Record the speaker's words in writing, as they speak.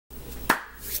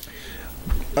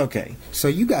Okay, so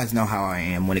you guys know how I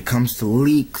am when it comes to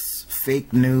leaks,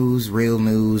 fake news, real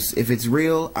news. If it's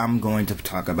real, I'm going to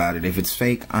talk about it. If it's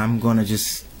fake, I'm going to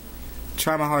just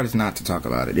try my hardest not to talk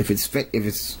about it. If it's fake, if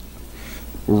it's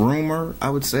rumor, I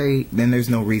would say, then there's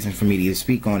no reason for me to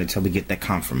speak on it until we get that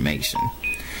confirmation.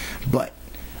 But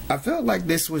I felt like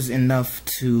this was enough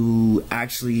to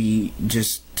actually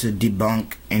just to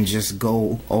debunk and just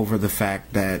go over the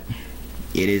fact that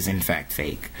it is in fact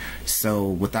fake. So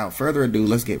without further ado,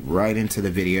 let's get right into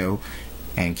the video,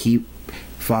 and keep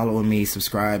following me,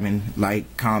 subscribing,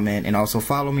 like, comment, and also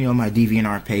follow me on my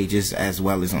DeviantArt pages as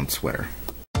well as on Twitter.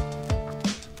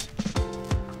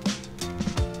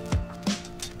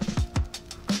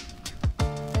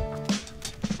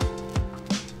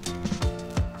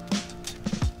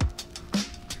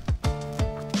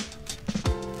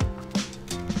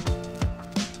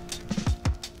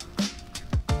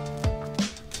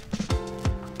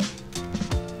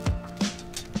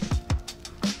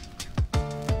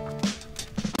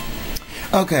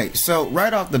 Okay, so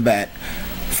right off the bat,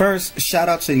 first, shout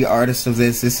out to the artist of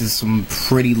this. This is some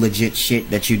pretty legit shit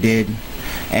that you did,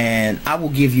 and I will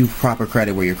give you proper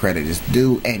credit where your credit is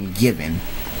due and given.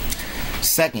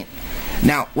 Second,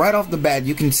 now right off the bat,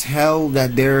 you can tell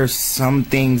that there are some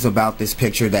things about this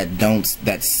picture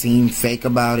that seem fake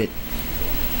about it.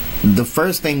 The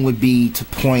first thing would be to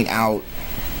point out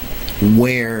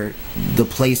where the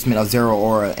placement of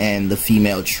Zeraora and the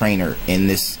female trainer in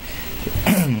this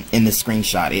in the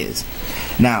screenshot is.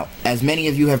 Now, as many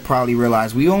of you have probably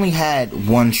realized, we only had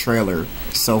one trailer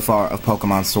so far of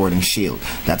Pokemon Sword and Shield.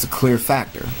 That's a clear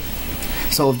factor.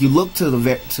 So if you look to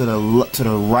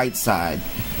the right side,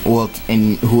 well,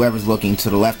 and whoever's looking to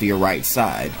the left of your right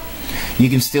side, you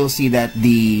can still see that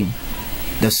the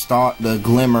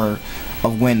glimmer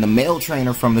of when the male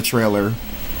trainer from the trailer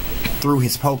threw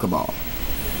his Pokeball.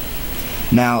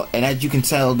 Now, and as you can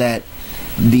tell that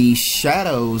the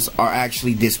shadows are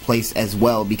actually displaced as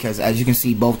well, because as you can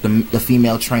see, both the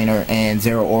female trainer and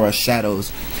Zeraora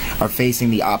shadows are facing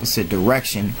the opposite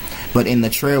direction, but in the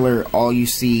trailer all you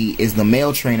see is the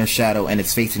male trainer shadow, and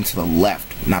it's facing to the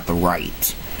left, not the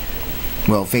right.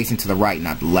 Well, facing to the right,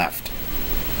 not the left.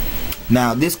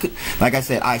 Now, this could, like I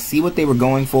said, I see what they were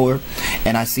going for,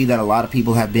 and I see that a lot of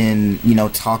people have been, you know,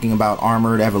 talking about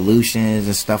armored evolutions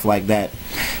and stuff like that.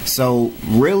 So,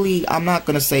 really, I'm not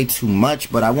going to say too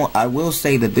much, but I will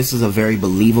say that this is a very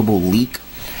believable leak.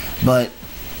 But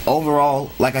overall,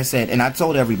 like I said, and I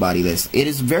told everybody this, it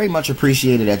is very much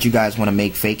appreciated that you guys want to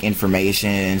make fake information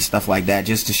and stuff like that,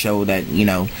 just to show that, you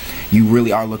know, you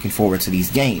really are looking forward to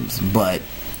these games. But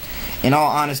in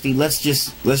all honesty, let's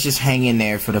just hang in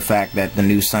there for the fact that the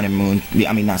new Sun and Moon,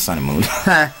 I mean not Sun and Moon,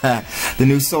 the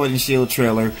new Sword and Shield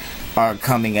trailer are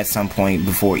coming at some point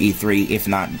before E3, if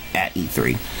not at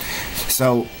E3.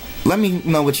 So let me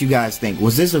know what you guys think.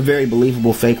 Was this a very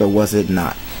believable fake, or was it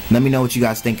not? Let me know what you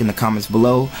guys think in the comments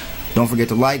below. Don't forget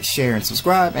to like, share, and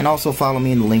subscribe, and also follow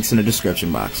me in the links in the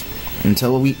description box.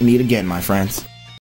 Until we meet again, my friends.